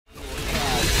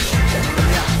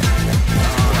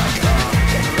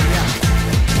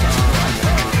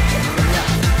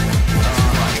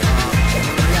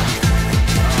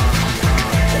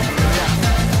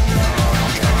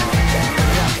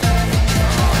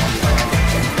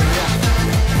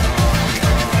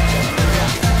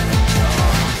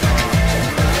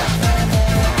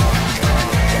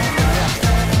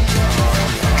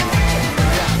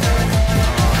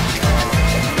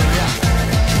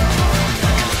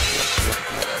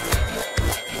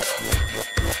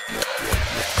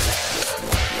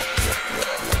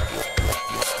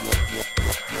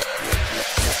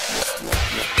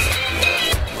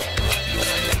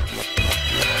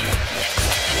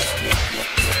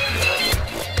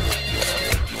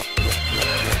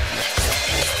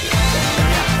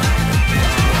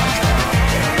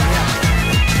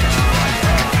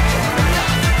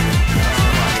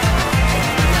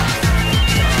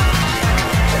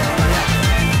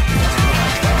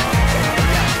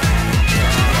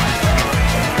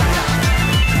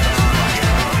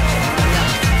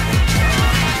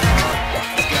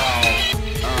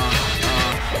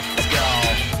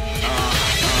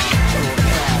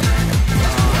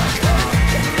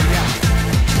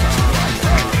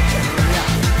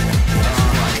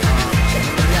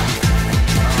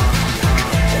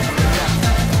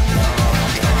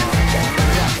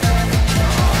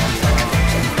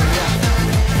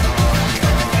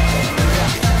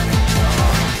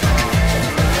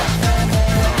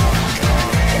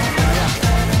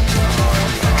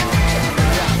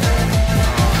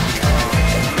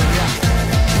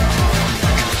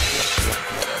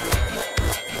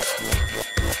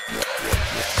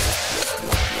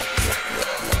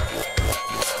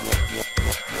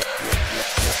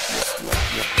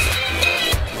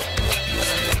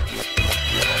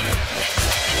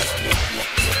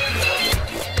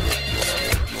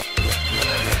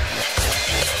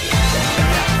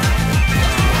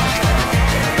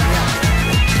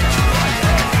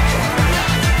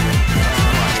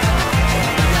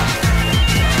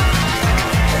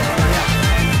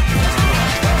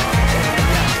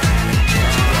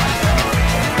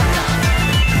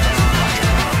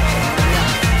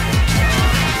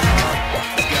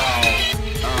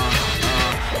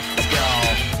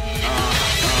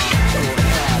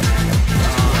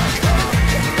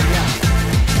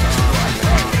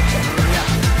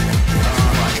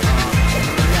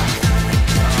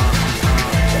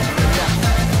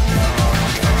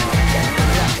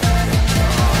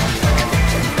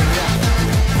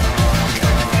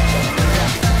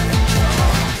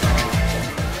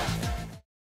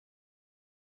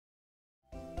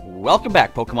Welcome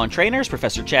back, Pokemon Trainers.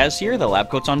 Professor Chaz here, the lab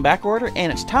coat's on back order,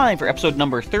 and it's time for episode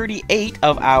number 38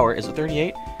 of our... Is it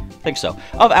 38? I think so.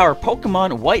 Of our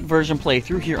Pokemon White version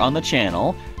playthrough here on the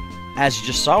channel. As you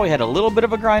just saw, we had a little bit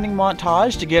of a grinding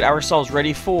montage to get ourselves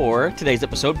ready for today's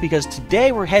episode, because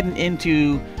today we're heading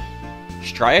into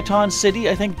Striaton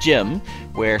City, I think, Gym,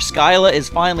 where Skyla is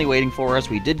finally waiting for us.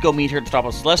 We did go meet her at the top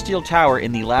of Celestial Tower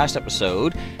in the last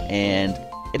episode, and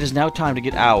it is now time to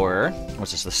get our,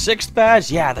 what's this, the 6th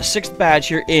badge? Yeah, the 6th badge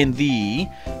here in the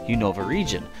Unova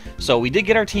region. So we did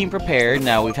get our team prepared.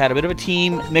 Now we've had a bit of a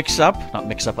team mix-up, not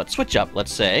mix-up, but switch-up,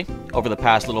 let's say, over the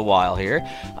past little while here.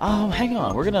 Hang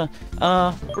on, we're gonna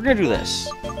do this.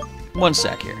 One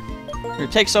sec here. We're gonna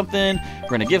take something, we're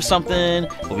gonna give something,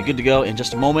 we'll be good to go in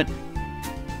just a moment.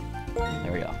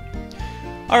 There we go.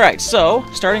 Alright, so,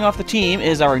 starting off the team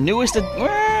is our newest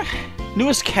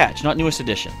catch, not newest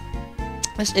addition.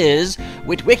 This is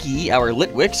Witwicky, our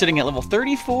Litwick, sitting at level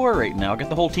 34 right now. Get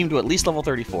the whole team to at least level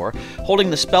 34.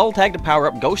 Holding the spell tag to power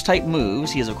up ghost-type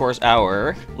moves. He is, of course,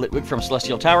 our Litwick from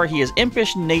Celestial Tower. He is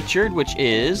impish-natured, which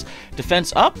is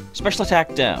defense up, special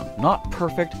attack down. Not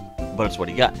perfect, but it's what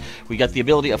he got. We got the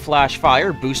ability of Flash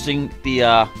Fire, boosting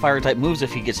the fire-type moves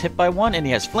if he gets hit by one. And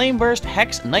he has Flame Burst,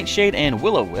 Hex, Nightshade, and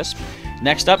Will-O-Wisp.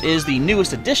 Next up is the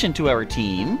newest addition to our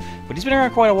team, but he's been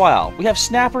around quite a while. We have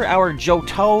Snapper, our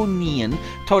Jotonian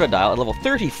Totodile, at level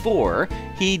 34.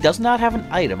 He does not have an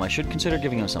item. I should consider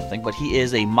giving him something, but he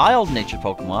is a mild-natured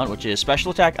Pokemon, which is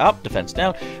special attack up, defense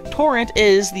down. Torrent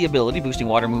is the ability boosting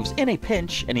water moves in a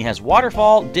pinch, and he has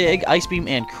Waterfall, Dig, Ice Beam,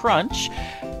 and Crunch.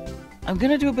 I'm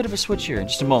going to do a bit of a switch here in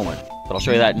just a moment, but I'll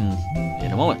show you that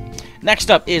in a moment.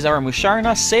 Next up is our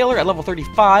Musharna Sailor at level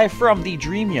 35 from the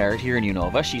Dream Yard here in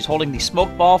Unova. She's holding the Smoke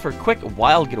Ball for quick,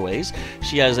 wild getaways.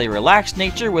 She has a relaxed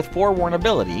nature with Forewarn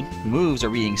ability. Moves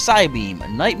are being Psybeam,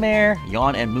 Nightmare,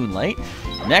 Yawn, and Moonlight.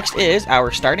 Next is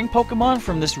our starting Pokemon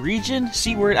from this region,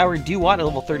 Seaward, our Dewott at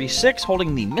level 36,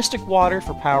 holding the Mystic Water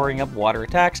for powering up water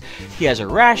attacks. He has a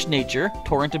rash nature,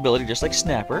 Torrent ability just like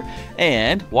Snapper,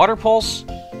 and Water Pulse,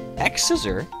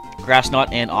 X-Scissor, Grass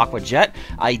Knot, and Aqua Jet.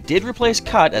 I did replace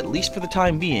Cut, at least for the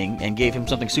time being, and gave him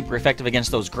something super effective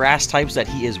against those grass types that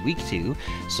he is weak to,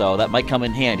 so that might come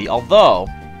in handy. Although,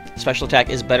 special attack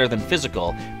is better than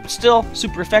physical, but still,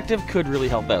 super effective, could really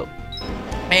help out.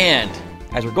 And,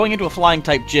 as we're going into a flying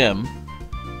type gym,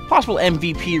 possible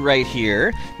MVP right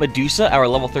here, Medusa, our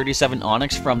level 37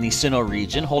 Onix from the Sinnoh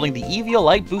region, holding the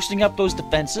Eviolite, boosting up those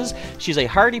defenses. She's a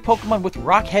hardy Pokemon with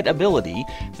Rock Head ability,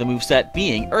 the moveset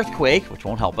being Earthquake, which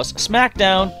won't help us,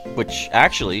 Smackdown, which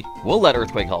actually will let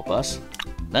Earthquake help us,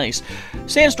 nice,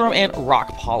 Sandstorm, and Rock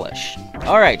Polish.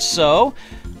 Alright, so,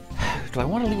 do I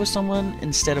want to leave with someone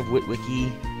instead of Witwicky?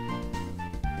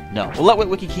 No, we'll let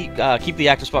Witwicky keep the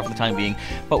active spot for the time being,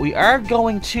 but we are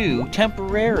going to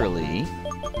temporarily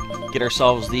get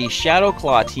ourselves the Shadow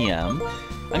Claw TM.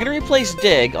 I'm going to replace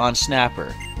Dig on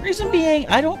Snapper. Reason being,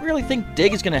 I don't really think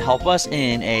Dig is going to help us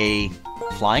in a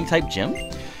flying type gym,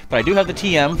 but I do have the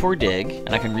TM for Dig,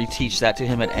 and I can reteach that to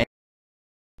him at any...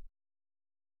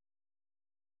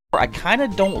 I kind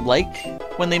of don't like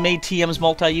when they made TMs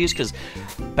multi-use, because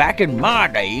back in my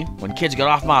day, when kids got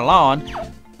off my lawn,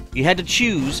 you had to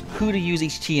choose who to use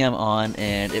each TM on,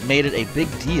 and it made it a big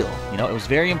deal. You know, it was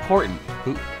very important.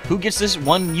 Who gets this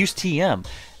one-use TM?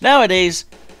 Nowadays,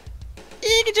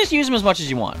 you can just use them as much as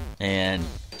you want, and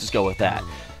just go with that.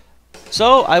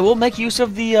 So, I will make use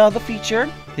of the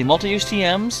feature, the multi-use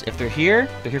TMs. If they're here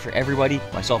for everybody,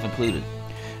 myself included.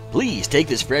 Please take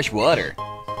this fresh water.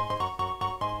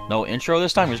 No intro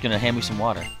this time, you're just going to hand me some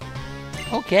water.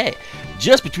 Okay,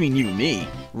 just between you and me,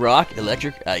 rock,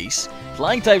 electric, ice.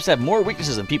 Flying types have more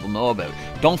weaknesses than people know about.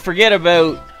 Don't forget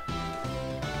about...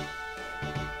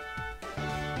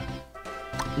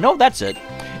 No, that's it.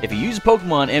 If you use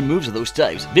Pokemon and moves of those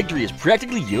types, victory is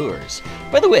practically yours.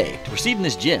 By the way, to proceed in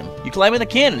this gym, you climb in the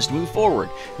cannons to move forward.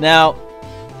 Now,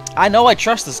 I know I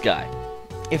trust this guy.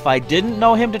 If I didn't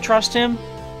know him to trust him,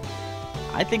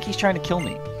 I think he's trying to kill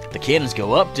me. The cannons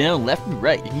go up, down, left, and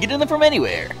right. You can get in them from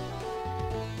anywhere.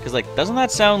 Because, like, doesn't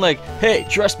that sound like, hey,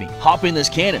 trust me, hop in this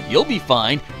cannon, you'll be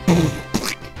fine.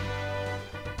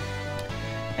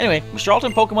 Anyway,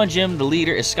 Charlton Pokemon Gym, the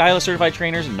leader is Skyla Certified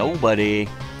Trainers, nobody.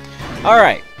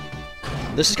 Alright,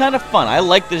 this is kind of fun. I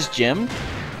like this gym,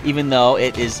 even though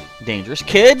it is dangerous.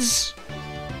 Kids,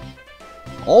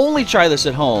 only try this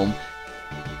at home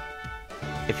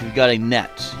if you've got a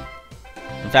net.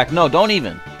 In fact, no, don't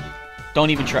even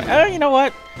try. You know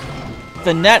what?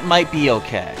 The net might be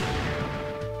okay.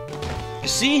 You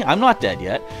see, I'm not dead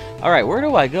yet. Alright, where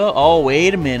do I go? Oh,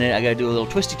 wait a minute. I gotta do a little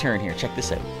twisty turn here. Check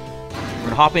this out. We're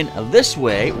gonna hop in this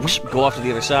way, whoosh, go off to the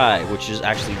other side, which is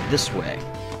actually this way.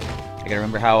 I gotta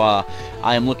remember how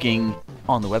I am looking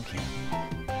on the webcam.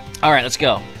 Alright, let's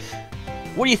go.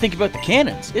 What do you think about the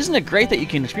cannons? Isn't it great that you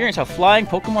can experience how flying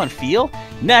Pokemon feel?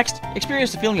 Next,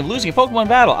 experience the feeling of losing a Pokemon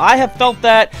battle. I have felt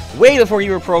that way before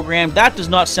you were programmed. That does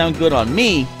not sound good on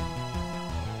me.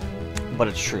 But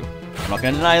it's true. I'm not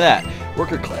going to deny that.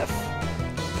 Worker Cliff.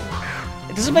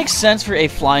 Does it make sense for a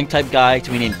flying type guy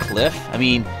to be named Cliff? I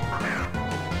mean,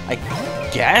 I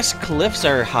guess cliffs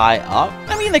are high up.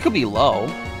 I mean, they could be low.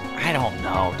 I don't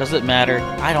know. Does it matter?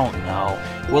 I don't know.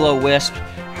 Will-O-Wisp.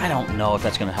 I don't know if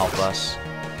that's going to help us.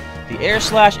 The Air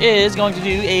Slash is going to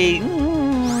do a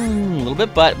little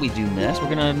bit, but we do miss.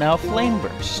 We're going to now Flame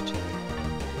Burst.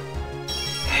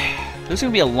 This is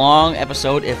going to be a long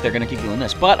episode if they're going to keep doing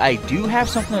this, but I do have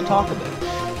something to talk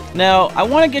about. Now, I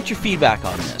want to get your feedback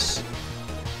on this.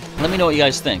 Let me know what you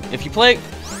guys think. If you play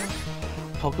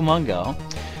Pokemon Go,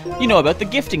 you know about the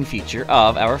gifting feature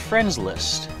of our friends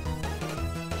list.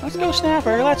 Let's go,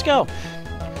 Snapper, let's go!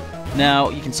 Now,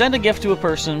 you can send a gift to a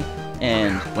person,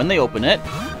 and when they open it,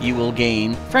 you will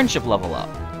gain friendship level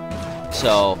up.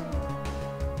 So,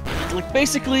 like,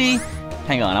 basically,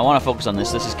 hang on, I want to focus on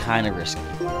this. This is kind of risky.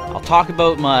 I'll talk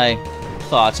about my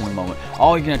thoughts in a moment.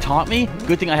 Oh, you're going to taunt me?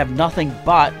 Good thing I have nothing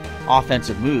but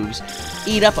offensive moves.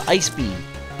 Eat up Ice Beam.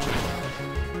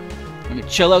 I'm going to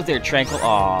chill out there, Tranquil.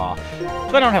 Aw,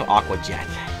 but I don't have Aqua Jet.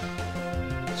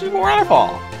 Super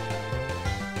Waterfall.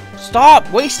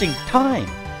 Stop wasting time.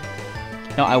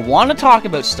 Now, I want to talk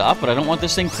about stuff, but I don't want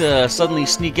this thing to suddenly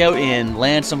sneak out and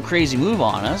land some crazy move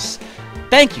on us.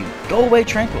 Thank you. Go away,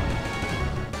 Tranquil.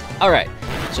 Alright,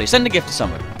 so you send a gift to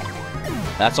somebody.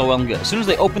 That's all well and good. As soon as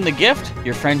they open the gift,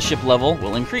 your friendship level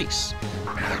will increase.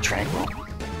 Another Tranquil.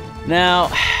 Now,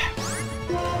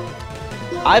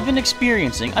 I've been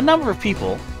experiencing a number of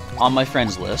people on my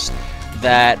friends list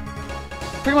that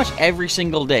pretty much every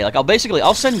single day, like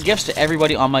I'll send gifts to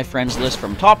everybody on my friends list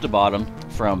from top to bottom,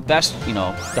 from best, you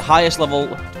know, the highest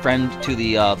level friend to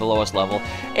the lowest level,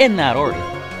 in that order.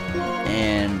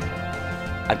 And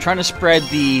I'm trying to spread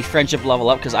the friendship level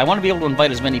up because I want to be able to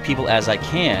invite as many people as I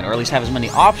can, or at least have as many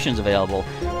options available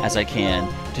as I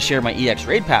can to share my EX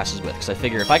raid passes with. Because I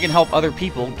figure if I can help other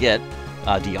people get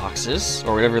Deoxys,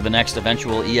 or whatever the next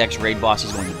eventual EX raid boss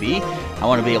is going to be, I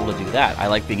want to be able to do that. I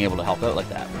like being able to help out like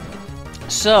that.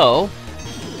 So,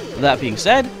 that being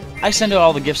said, I send out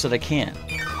all the gifts that I can.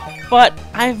 But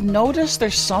I've noticed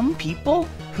there's some people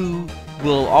who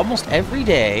will almost every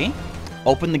day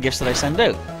open the gifts that I send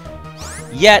out.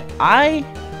 Yet, I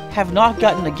have not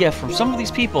gotten a gift from some of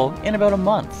these people in about a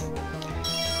month.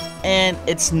 And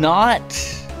it's not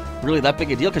really that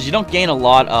big a deal, because you don't gain a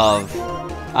lot of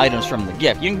items from the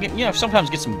gift. You can, you know, sometimes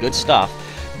get some good stuff,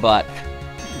 but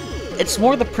it's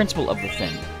more the principle of the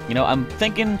thing. You know, I'm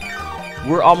thinking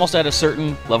we're almost at a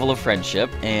certain level of friendship,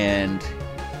 and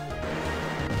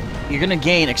you're going to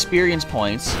gain experience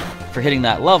points for hitting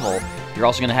that level. You're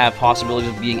also going to have possibilities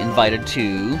of being invited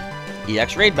to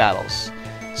EX raid battles.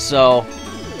 So,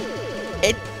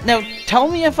 now tell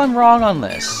me if I'm wrong on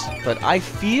this, but I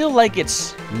feel like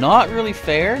it's not really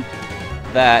fair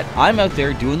that I'm out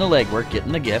there doing the legwork,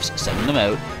 getting the gifts, sending them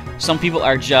out. Some people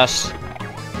are just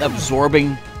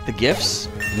absorbing the gifts,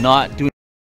 not doing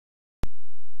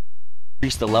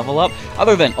increase the level up,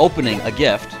 other than opening a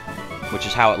gift, which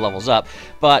is how it levels up,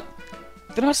 but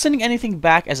they're not sending anything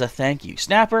back as a thank you.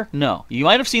 Snapper, no. You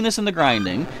might have seen this in the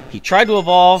grinding. He tried to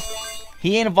evolve.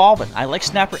 He ain't evolving. I like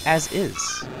Snapper as is.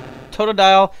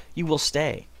 Totodile, you will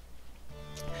stay.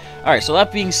 Alright, so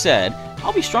that being said,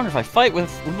 I'll be stronger if I fight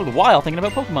with a little while thinking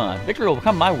about Pokemon. Victory will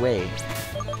come my way.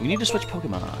 We need to switch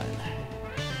Pokemon.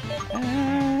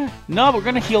 No, but we're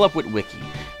going to heal up with Wiki.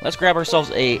 Let's grab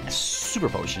ourselves a Super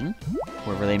Potion,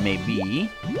 wherever they may be.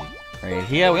 Right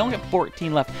here, we only got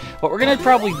 14 left. What we're going to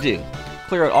probably do,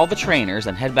 clear out all the trainers,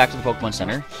 then head back to the Pokemon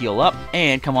Center, heal up,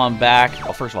 and come on back.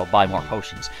 Well, first of all, buy more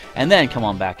potions, and then come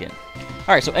on back in.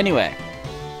 Alright, so anyway,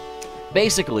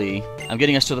 basically, I'm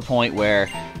getting us to the point where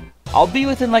I'll be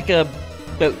within like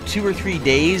about 2 or 3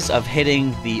 days of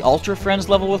hitting the Ultra Friends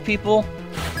level with people,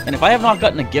 and if I have not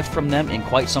gotten a gift from them in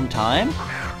quite some time,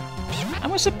 I'm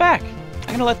going to sit back.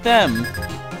 I'm going to let them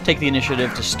take the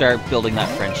initiative to start building that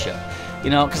friendship. You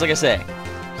know, because like I say,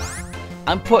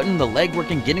 I'm putting the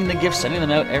legwork in, getting the gifts, sending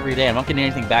them out every day. I'm not getting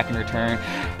anything back in return.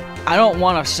 I don't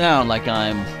want to sound like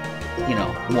I'm, you know,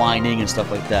 whining and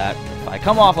stuff like that. If I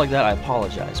come off like that, I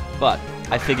apologize. But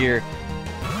I figure,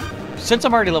 since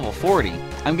I'm already level 40,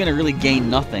 I'm going to really gain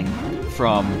nothing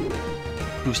from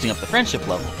boosting up the friendship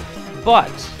level.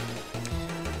 But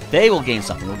they will gain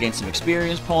something. They'll gain some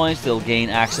experience points. They'll gain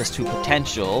access to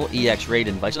potential EX raid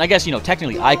invites. And I guess, you know,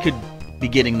 technically I could be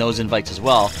getting those invites as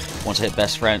well once I hit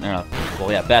best friend,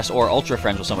 well, yeah, best or ultra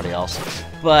friends with somebody else.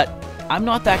 But I'm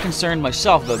not that concerned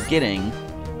myself about getting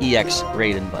EX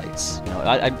raid invites. You know,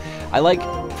 I like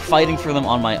fighting for them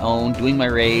on my own, doing my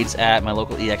raids at my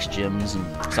local EX gyms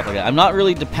and stuff like that. I'm not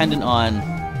really dependent on,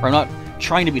 or I'm not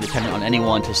trying to be dependent on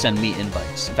anyone to send me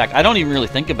invites. In fact, I don't even really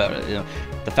think about it. You know,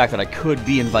 the fact that I could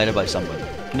be invited by somebody,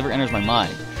 it never enters my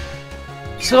mind.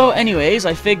 So anyways,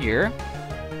 I figure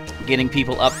getting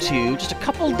people up to just a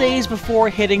couple days before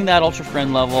hitting that ultra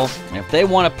friend level, and if they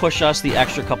want to push us the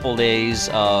extra couple days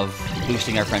of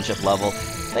boosting our friendship level,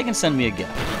 they can send me a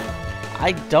gift.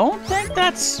 I don't think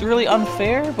that's really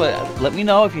unfair, but let me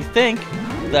know if you think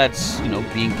that's, you know,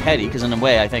 being petty, because in a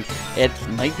way I think it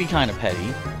might be kind of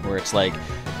petty, where it's like,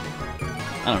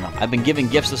 I don't know, I've been giving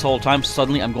gifts this whole time,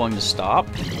 suddenly I'm going to stop.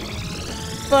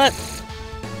 But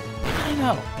I don't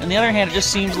know. On the other hand, it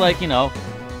just seems like, you know,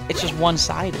 it's just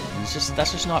one-sided. It's just,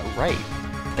 that's just not right.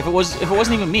 If it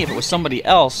wasn't even me, if it was somebody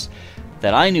else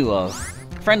that I knew of,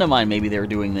 a friend of mine, maybe they were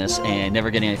doing this and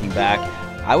never getting anything back,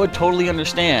 I would totally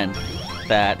understand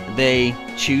that they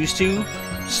choose to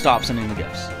stop sending the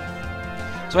gifts.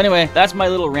 So anyway, that's my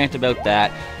little rant about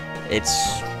that.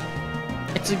 It's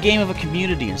a game of a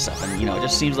community and stuff, and you know, it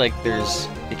just seems like there's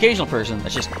the occasional person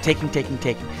that's just taking.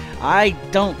 I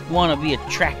don't want to be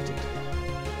attracted.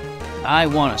 I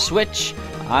want to switch.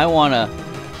 I want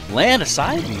to land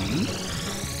aside me.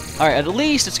 Alright, at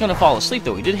least it's going to fall asleep,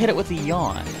 though. We did hit it with a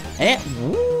yawn. And,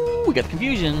 woo, we got the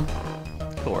confusion,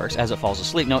 of course, as it falls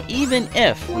asleep. Now, even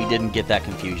if we didn't get that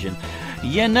confusion,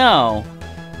 you know,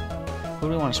 who do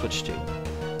we want to switch to?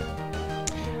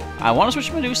 I want to switch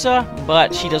to Medusa,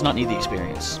 but she does not need the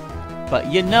experience.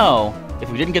 But you know, if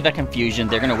we didn't get that confusion,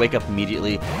 they're going to wake up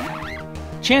immediately.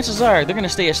 Chances are they're going to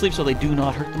stay asleep so they do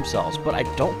not hurt themselves, but I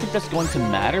don't think that's going to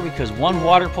matter because one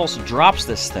water pulse drops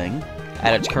this thing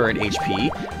at its current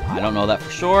HP. I don't know that for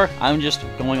sure. I'm just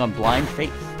going on blind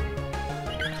faith.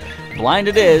 Blind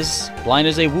it is. Blind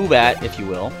as a woobat, if you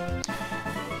will.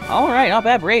 Alright, not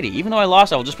bad, Brady. Even though I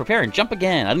lost, I will just prepare and jump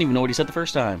again. I didn't even know what he said the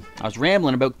first time. I was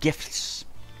rambling about gifts.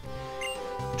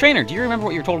 Trainer, do you remember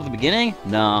what you were told at the beginning?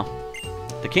 No.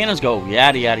 The cannons go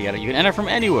yada yada yada. You can enter from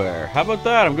anywhere. How about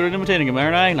that? I'm good at imitating him,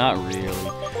 aren't I? Not really.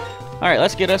 Alright,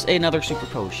 let's get us another super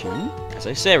potion. As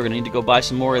I say, we're going to need to go buy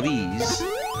some more of these.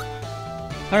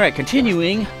 Alright,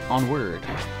 continuing onward.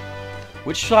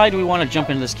 Which side do we want to jump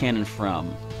into this cannon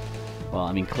from? Well,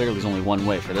 I mean, clearly there's only one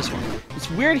way for this one. It's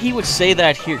weird he would say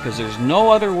that here, because there's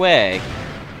no other way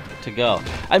to go.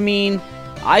 I mean,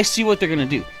 I see what they're going to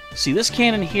do. See, this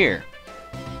cannon here,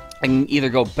 I can either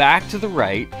go back to the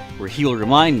right, where he'll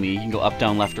remind me, you can go up,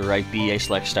 down, left, or right, B, A,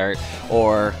 select, start,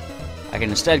 or I can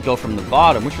instead go from the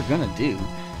bottom, which we're going to do,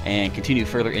 and continue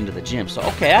further into the gym. So,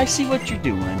 okay, I see what you're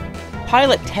doing.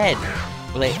 Pilot Ted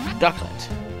with a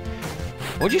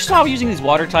Ducklet. Would you stop using these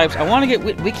water types? I want to get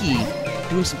Wiki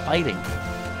doing some fighting.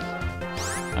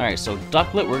 Alright, so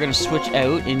Ducklet, we're going to switch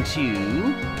out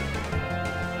into...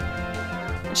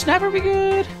 Would Snapper be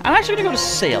good? I'm actually going to go to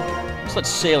Sailor. Let's let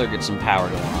Sailor get some power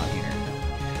going on here.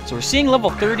 So we're seeing level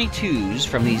 32s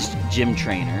from these gym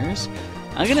trainers.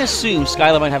 I'm going to assume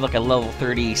Skyla might have like a level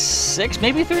 36,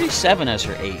 maybe 37 as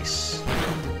her ace.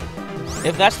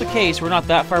 If that's the case, we're not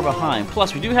that far behind.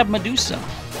 Plus, we do have Medusa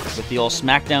with the old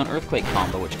Smackdown Earthquake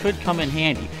combo, which could come in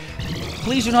handy.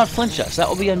 Please do not flinch us. That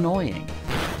will be annoying.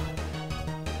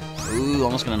 Ooh,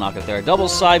 almost going to knock it there. Double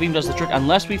side beam does the trick,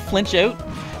 unless we flinch out,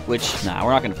 which, nah,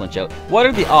 we're not going to flinch out. What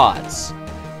are the odds?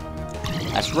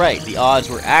 That's right, the odds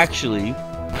were actually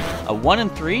a 1 in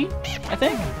 3, I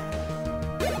think?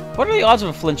 What are the odds of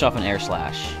a flinch off an air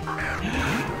slash?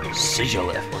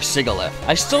 Sigilif or Sigalith.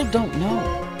 I still don't know.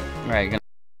 Alright,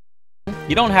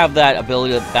 you don't have that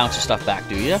ability to bounce the stuff back,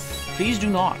 do you? Please do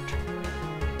not.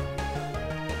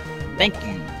 Thank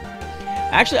you.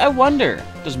 Actually, I wonder,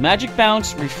 does Magic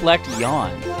Bounce reflect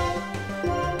Yawn?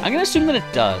 I'm going to assume that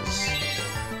it does.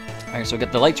 Alright, so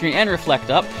get the light screen and reflect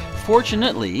up.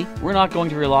 Fortunately, we're not going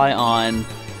to rely on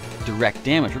direct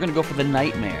damage. We're going to go for the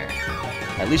Nightmare.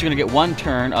 At least we're going to get one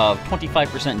turn of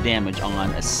 25% damage on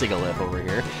a Sigalith over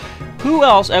here. Who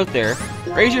else out there,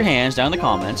 raise your hands down in the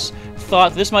comments,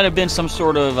 thought this might have been some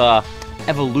sort of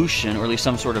evolution, or at least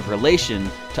some sort of relation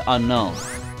to Unknown?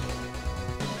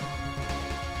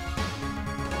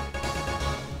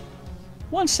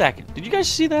 One second. Did you guys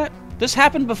see that? This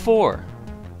happened before.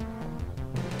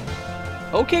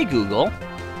 Okay, Google.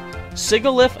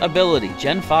 Sigalith ability,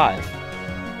 Gen 5.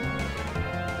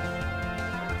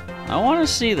 I want to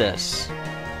see this.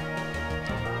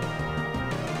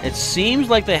 It seems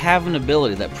like they have an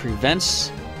ability that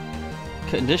prevents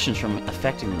conditions from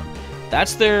affecting them.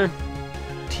 That's their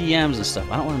TMs and stuff.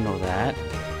 I don't want to know that.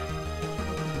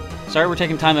 Sorry we're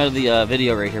taking time out of the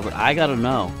video right here, but I gotta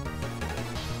know.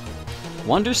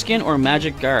 Wonder Skin or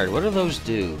Magic Guard? What do those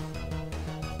do?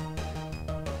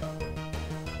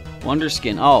 Wonder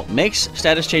Skin. Oh, makes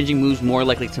status changing moves more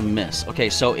likely to miss. Okay,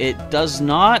 so it does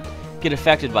not get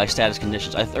affected by status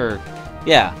conditions.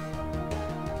 Yeah.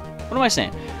 What am I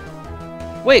saying?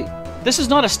 Wait, this is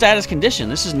not a status condition.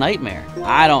 This is Nightmare.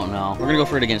 I don't know. We're gonna go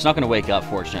for it again. It's not gonna wake up,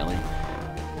 fortunately.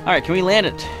 Alright, can we land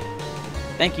it?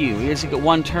 Thank you. We just get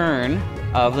one turn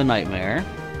of the Nightmare.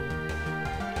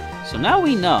 So now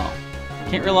we know.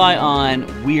 Can't rely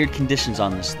on weird conditions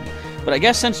on this thing. But I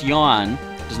guess since Yawn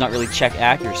does not really check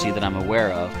accuracy that I'm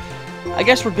aware of, I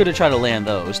guess we're good to try to land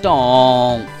those.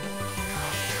 Don't.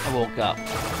 I woke up.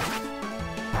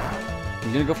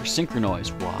 I'm gonna go for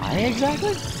Synchronize. Why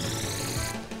exactly?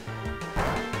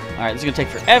 Alright, this is gonna take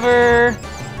forever.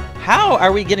 How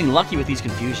are we getting lucky with these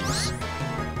confusions?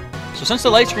 So since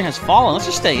the light screen has fallen, let's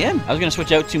just stay in. I was gonna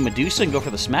switch out to Medusa and go for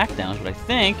the smackdowns, but I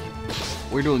think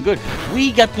we're doing good.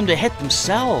 We got them to hit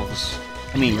themselves.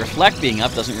 I mean, Reflect being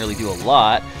up doesn't really do a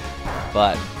lot,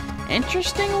 but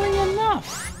interestingly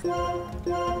enough,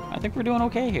 I think we're doing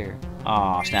okay here.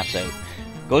 Aw, snaps out.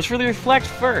 Goes for the Reflect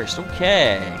first.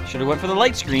 Okay. Should have went for the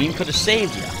light screen. Could have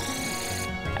saved you.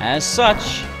 As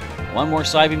such, one more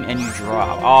side beam and you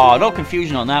drop. Oh, no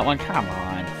confusion on that one. Come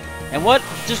on. And what?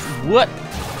 Just what?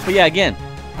 But yeah, again,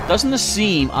 doesn't this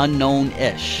seem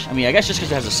unknown-ish? I mean, I guess just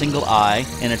because it has a single eye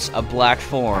and it's a black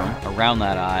form around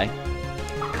that eye.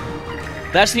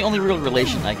 That's the only real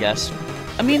relation, I guess.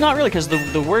 I mean, not really, because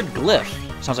the word glyph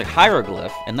sounds like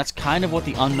hieroglyph, and that's kind of what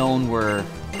the unknown were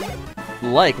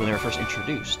like when they were first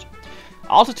introduced.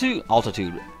 Altitude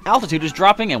is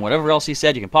dropping, and whatever else he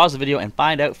said, you can pause the video and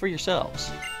find out for yourselves.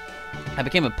 I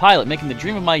became a pilot, making the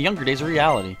dream of my younger days a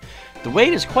reality. The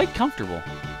weight is quite comfortable.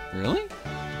 Really?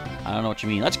 I don't know what you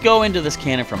mean. Let's go into this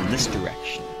cannon from this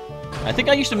direction. I think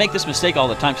I used to make this mistake all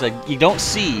the time, because you don't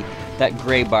see that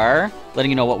gray bar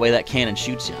letting you know what way that cannon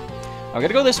shoots you. We're going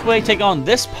to go this way, take on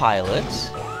this pilot.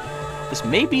 This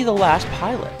may be the last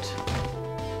pilot.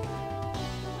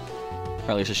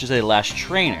 Or at least I should say the last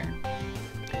trainer.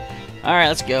 Alright,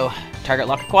 let's go. Target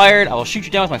lock acquired. I will shoot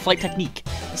you down with my flight technique.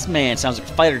 This man sounds like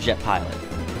a fighter jet pilot.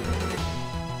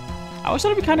 I always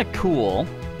thought it'd be kind of cool,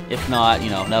 if not,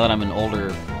 now that I'm an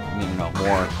older,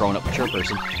 more grown-up, mature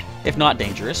person, if not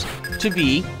dangerous, to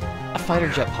be a fighter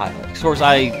jet pilot. Of course,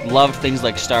 I love things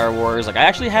like Star Wars. Like, I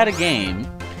actually had a game.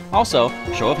 Also,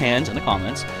 show of hands in the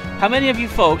comments. How many of you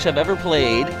folks have ever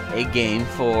played a game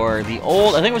for the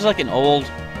old, I think it was like an old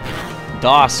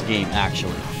DOS game,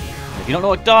 actually. If you don't know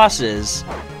what DOS is,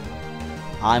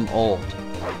 I'm old.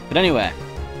 But anyway,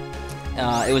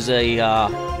 it was a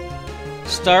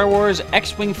Star Wars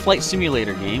X-Wing Flight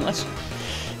Simulator game.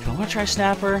 Do I want to try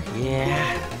Snapper?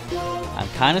 Yeah. I'm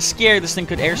kind of scared this thing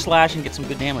could air slash and get some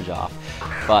good damage off.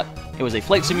 But it was a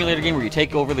flight simulator game where you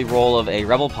take over the role of a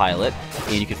rebel pilot,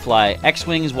 and you could fly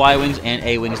X-Wings, Y-Wings, and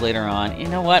A-Wings later on. You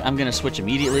know what? I'm going to switch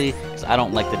immediately, because I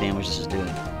don't like the damage this is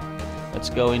doing.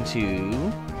 Let's go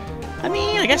into,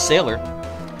 I guess Sailor.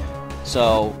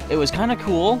 So, it was kind of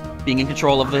cool being in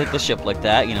control of the ship like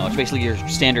that. It's basically your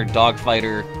standard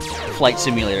dogfighter flight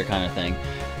simulator kind of thing.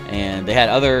 And they had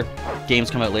other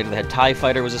games come out later. They had TIE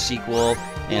Fighter was a sequel.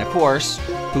 And of course,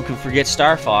 who can forget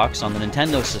Star Fox on the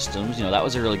Nintendo systems? That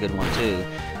was a really good one too.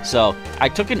 So, I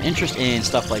took an interest in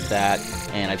stuff like that.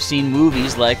 And I've seen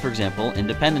movies like, for example,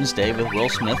 Independence Day with Will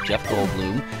Smith, Jeff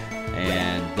Goldblum,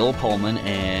 and Bill Pullman,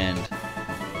 and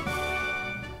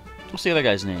what's the other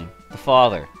guy's name? The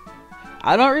father.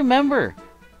 I don't remember.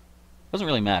 Doesn't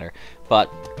really matter.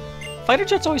 But fighter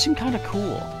jets always seem kind of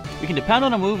cool. We can depend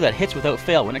on a move that hits without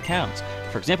fail when it counts.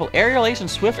 For example, Aerial Ace and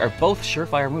Swift are both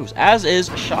surefire moves, as is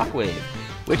Shockwave,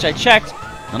 which I checked.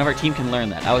 None of our team can learn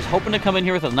that. I was hoping to come in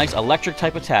here with a nice electric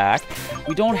type attack.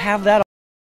 We don't have that.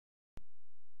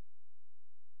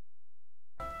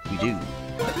 We do.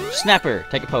 Snapper,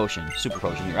 take a potion. Super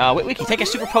potion here. Wait, Wiki, take a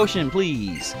super potion,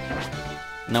 please.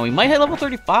 Now, we might hit level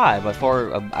 35 by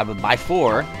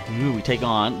 4. Ooh, we take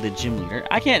on the gym leader.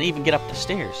 I can't even get up the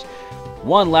stairs.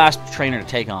 One last trainer to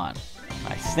take on.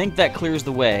 I think that clears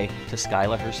the way to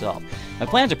Skyla herself. My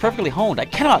plans are perfectly honed. I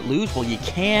cannot lose. Well, you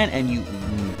can, and you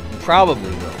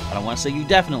probably will. I don't want to say you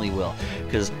definitely will,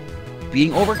 because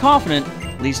being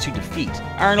overconfident leads to defeat.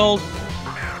 Arnold,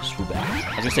 swoop back.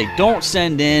 I was going to say, don't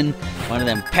send in one of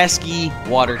them pesky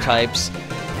water types.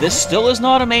 This still is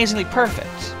not amazingly perfect.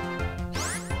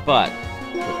 But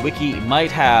Wiki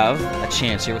might have a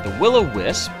chance here with the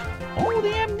Will-O-Wisp. Oh,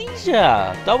 the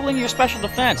Amnesia! Doubling your special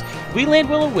defense. We land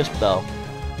Will-O-Wisp, though.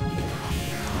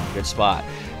 Good spot.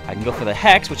 I can go for the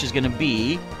Hex, which is going to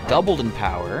be doubled in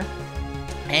power.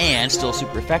 And still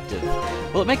super effective.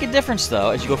 Will it make a difference, though,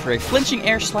 as you go for a flinching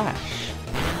air slash?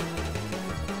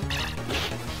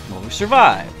 Well, we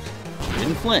survived. We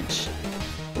didn't flinch.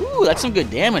 Ooh, that's some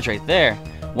good damage right there.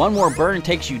 One more burn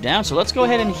takes you down, so let's go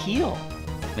ahead and heal.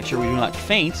 Make sure we do not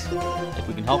faint, if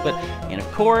we can help it. And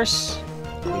of course,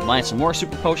 we mine some more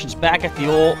super potions back at the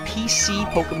old PC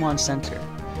Pokemon Center.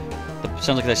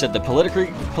 Sounds like I said, the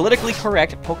politically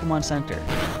correct Pokemon Center.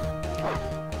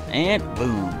 And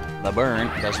boom, the burn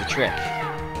does the trick.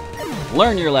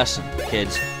 Learn your lesson,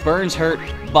 kids. Burns hurt,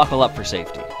 buckle up for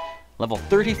safety. Level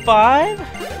 35.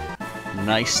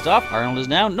 Nice stuff. Arnold is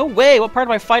down. No way! What part of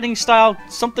my fighting style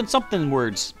something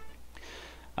words?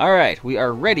 Alright, we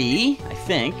are ready, I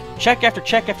think. Check after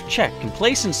check after check.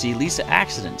 Complacency leads to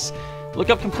accidents. Look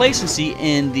up complacency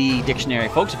in the dictionary,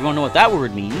 folks, if you want to know what that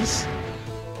word means.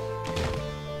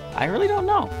 I really don't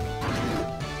know.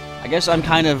 I guess I'm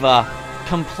kind of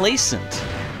complacent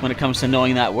when it comes to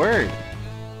knowing that word.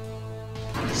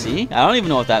 See? I don't even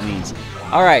know what that means.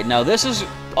 Alright, now this is...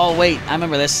 Oh, wait, I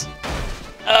remember this.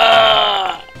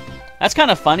 That's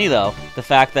kind of funny, though, the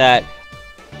fact that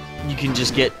you can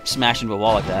just get smashed into a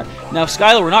wall like that. Now,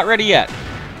 Skylar, we're not ready yet.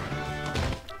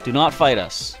 Do not fight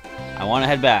us. I want to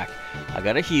head back. I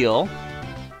gotta heal.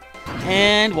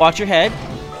 And watch your head.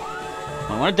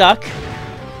 I want to duck.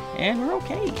 And we're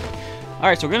okay.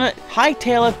 Alright, so we're going to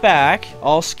hightail it back,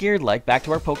 all scared-like, back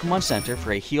to our Pokemon Center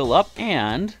for a heal up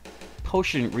and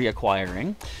potion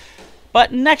reacquiring.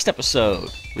 But next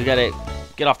episode, we gotta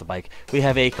get off the bike. We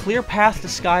have a clear path to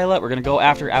Skyla. We're gonna go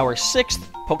after our 6th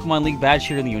Pokemon League badge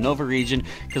here in the Unova region,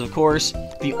 because of course,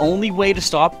 the only way to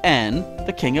stop N,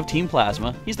 the king of Team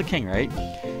Plasma, he's the king, right,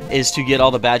 is to get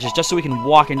all the badges just so we can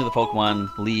walk into the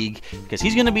Pokemon League, because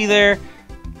he's gonna be there.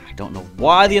 I don't know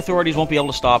why the authorities won't be able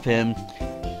to stop him.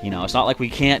 You know, it's not like we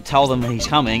can't tell them he's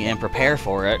coming and prepare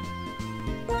for it,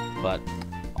 but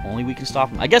only we can stop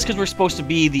him. I guess because we're supposed to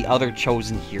be the other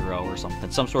chosen hero or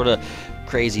something. Some sort of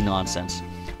crazy nonsense.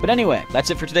 But anyway,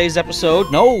 that's it for today's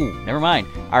episode. No, never mind.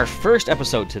 Our first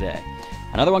episode today.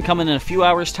 Another one coming in a few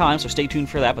hours' time, so stay tuned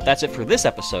for that. But that's it for this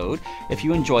episode. If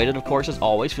you enjoyed it, of course, as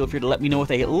always, feel free to let me know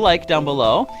with a like down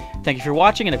below. Thank you for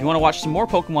watching, and if you want to watch some more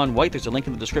Pokemon White, there's a link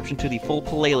in the description to the full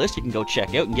playlist you can go check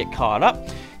out and get caught up.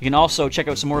 You can also check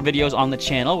out some more videos on the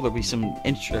channel. There'll be some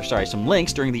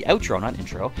links during the outro, not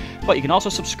intro. But you can also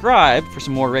subscribe for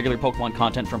some more regular Pokemon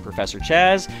content from Professor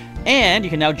Chaz. And you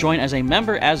can now join as a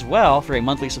member as well for a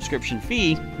monthly subscription fee.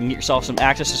 You can get yourself some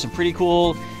access to some pretty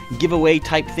cool giveaway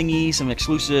type thingies, some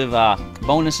exclusive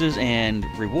bonuses and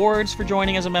rewards for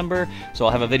joining as a member. So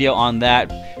I'll have a video on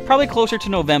that probably closer to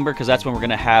November, because that's when we're going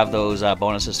to have those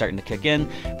bonuses starting to kick in.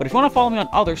 But if you want to follow me on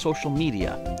other social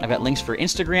media, I've got links for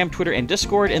Instagram, Twitter, and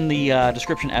Discord in the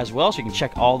description as well, so you can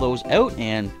check all those out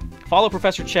and follow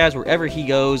Professor Chaz wherever he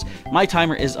goes. My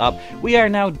timer is up. We are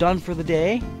now done for the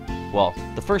day. Well,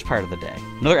 the first part of the day.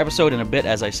 Another episode in a bit,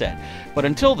 as I said. But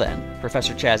until then,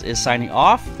 Professor Chaz is signing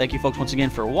off. Thank you folks once again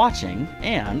for watching,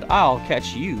 and I'll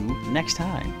catch you next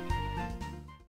time.